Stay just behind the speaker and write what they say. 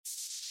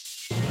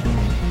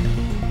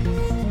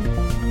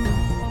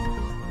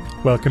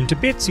Welcome to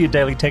Bits, your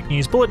daily tech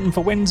news bulletin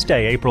for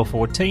Wednesday, April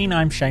 14.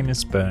 I'm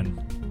Seamus Byrne.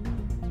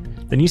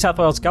 The New South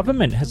Wales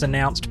Government has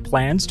announced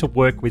plans to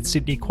work with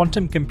Sydney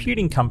quantum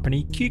computing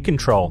company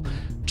Q-Control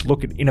to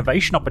look at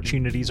innovation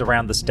opportunities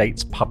around the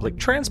state's public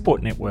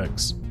transport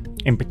networks.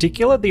 In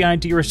particular, the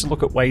idea is to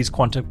look at ways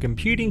quantum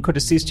computing could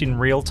assist in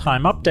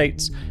real-time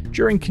updates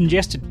during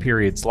congested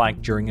periods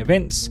like during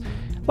events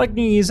like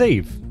New Year's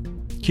Eve.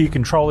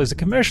 Q-Control is a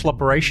commercial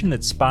operation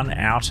that's spun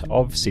out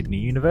of Sydney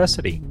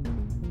University.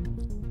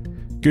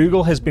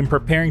 Google has been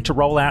preparing to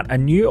roll out a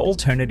new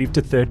alternative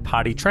to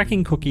third-party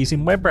tracking cookies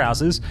in web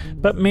browsers,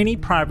 but many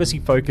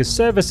privacy-focused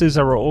services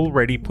are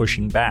already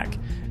pushing back.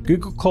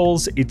 Google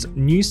calls its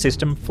new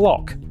system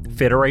FLoC,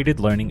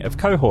 Federated Learning of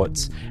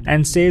Cohorts,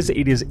 and says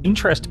it is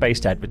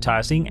interest-based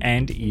advertising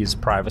and is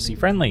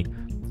privacy-friendly.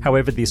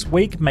 However, this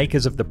week,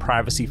 makers of the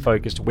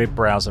privacy-focused web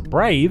browser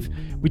Brave,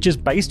 which is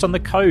based on the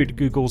code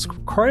Google's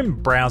Chrome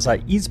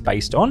browser is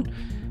based on,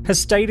 has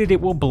stated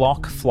it will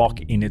block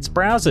FLoC in its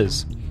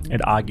browsers.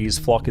 It argues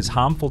FLoC is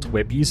harmful to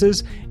web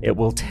users, it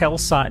will tell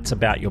sites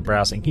about your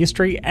browsing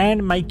history,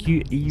 and make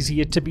you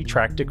easier to be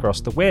tracked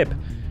across the web.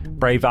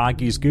 Brave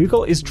argues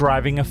Google is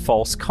driving a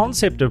false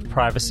concept of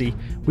privacy,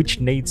 which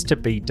needs to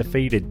be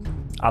defeated.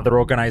 Other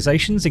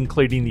organisations,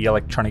 including the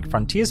Electronic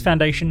Frontiers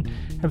Foundation,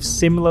 have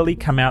similarly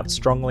come out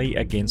strongly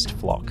against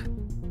FLoC.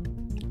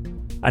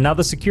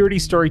 Another security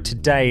story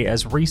today,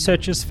 as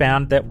researchers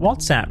found that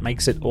WhatsApp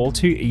makes it all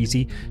too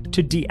easy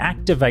to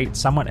deactivate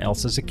someone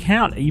else's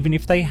account, even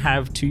if they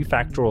have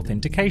two-factor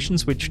authentication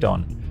switched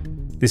on.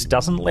 This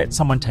doesn't let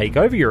someone take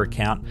over your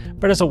account,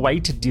 but as a way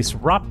to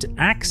disrupt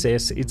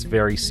access, it's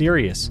very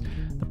serious.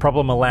 The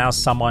problem allows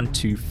someone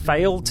to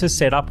fail to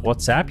set up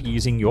WhatsApp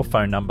using your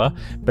phone number,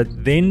 but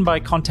then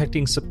by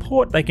contacting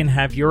support, they can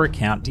have your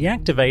account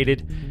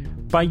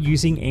deactivated by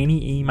using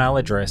any email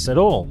address at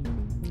all.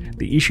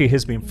 The issue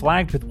has been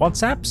flagged with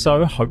WhatsApp,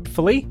 so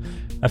hopefully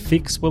a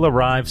fix will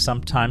arrive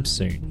sometime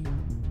soon.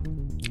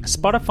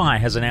 Spotify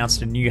has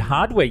announced a new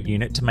hardware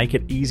unit to make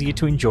it easier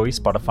to enjoy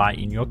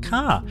Spotify in your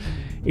car.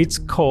 It's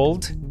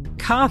called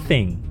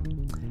CarThing.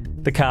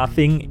 The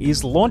CarThing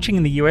is launching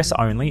in the US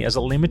only as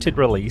a limited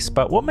release,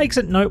 but what makes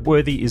it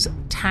noteworthy is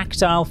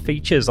tactile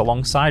features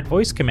alongside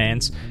voice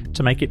commands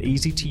to make it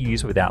easy to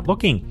use without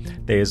looking.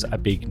 There's a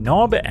big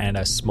knob and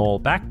a small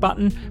back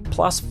button,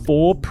 plus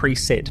 4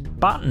 preset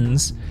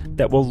buttons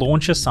that will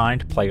launch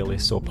assigned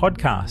playlists or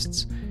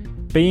podcasts.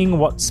 Being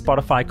what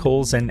Spotify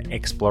calls an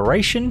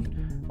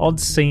exploration,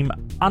 odds seem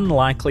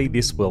unlikely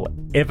this will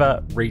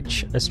ever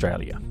reach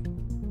Australia.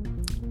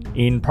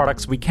 In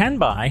products we can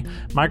buy,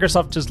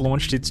 Microsoft has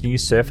launched its new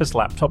Surface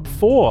Laptop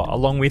 4,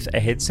 along with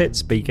a headset,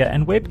 speaker,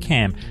 and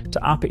webcam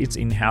to up its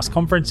in-house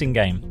conferencing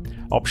game.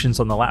 Options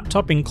on the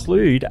laptop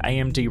include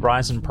AMD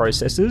Ryzen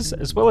processors,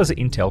 as well as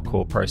Intel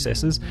Core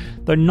processors,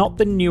 though not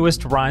the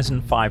newest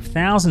Ryzen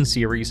 5000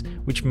 series,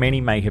 which many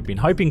may have been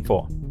hoping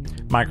for.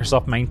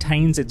 Microsoft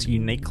maintains its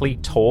uniquely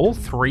tall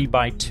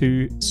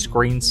 3x2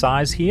 screen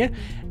size here,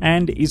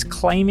 and is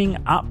claiming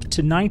up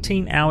to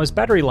 19 hours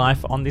battery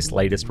life on this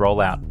latest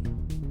rollout.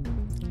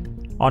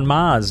 On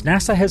Mars,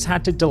 NASA has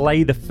had to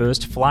delay the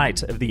first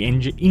flight of the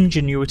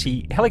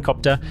Ingenuity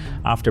helicopter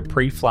after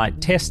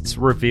pre-flight tests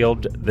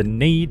revealed the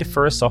need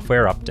for a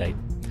software update.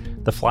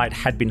 The flight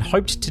had been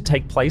hoped to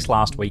take place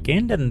last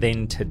weekend and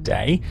then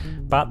today,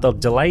 but the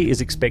delay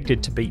is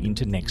expected to be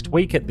into next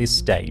week at this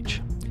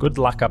stage. Good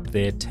luck up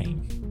there,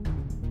 team.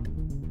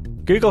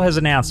 Google has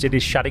announced it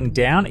is shutting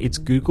down its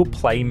Google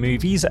Play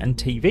Movies and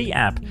TV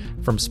app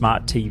from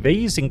smart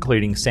TVs,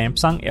 including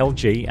Samsung,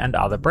 LG, and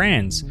other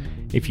brands.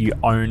 If you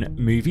own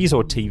movies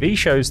or TV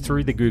shows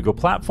through the Google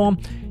platform,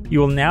 you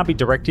will now be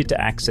directed to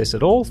access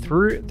it all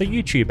through the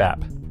YouTube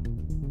app.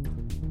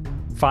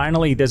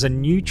 Finally, there's a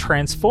new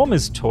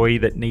Transformers toy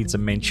that needs a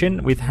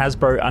mention, with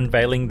Hasbro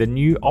unveiling the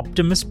new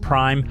Optimus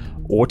Prime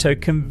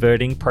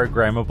auto-converting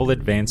programmable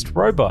advanced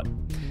robot.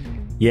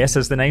 Yes,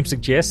 as the name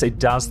suggests, it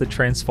does the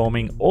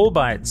transforming all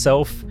by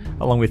itself,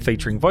 along with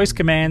featuring voice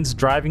commands,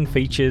 driving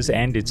features,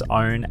 and its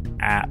own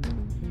app.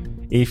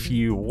 If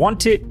you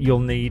want it, you'll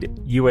need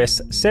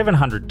US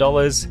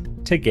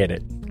 $700 to get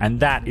it. And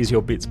that is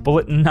your Bits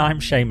Bulletin. I'm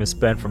Seamus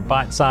Byrne from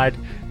Byteside.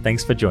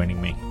 Thanks for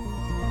joining me.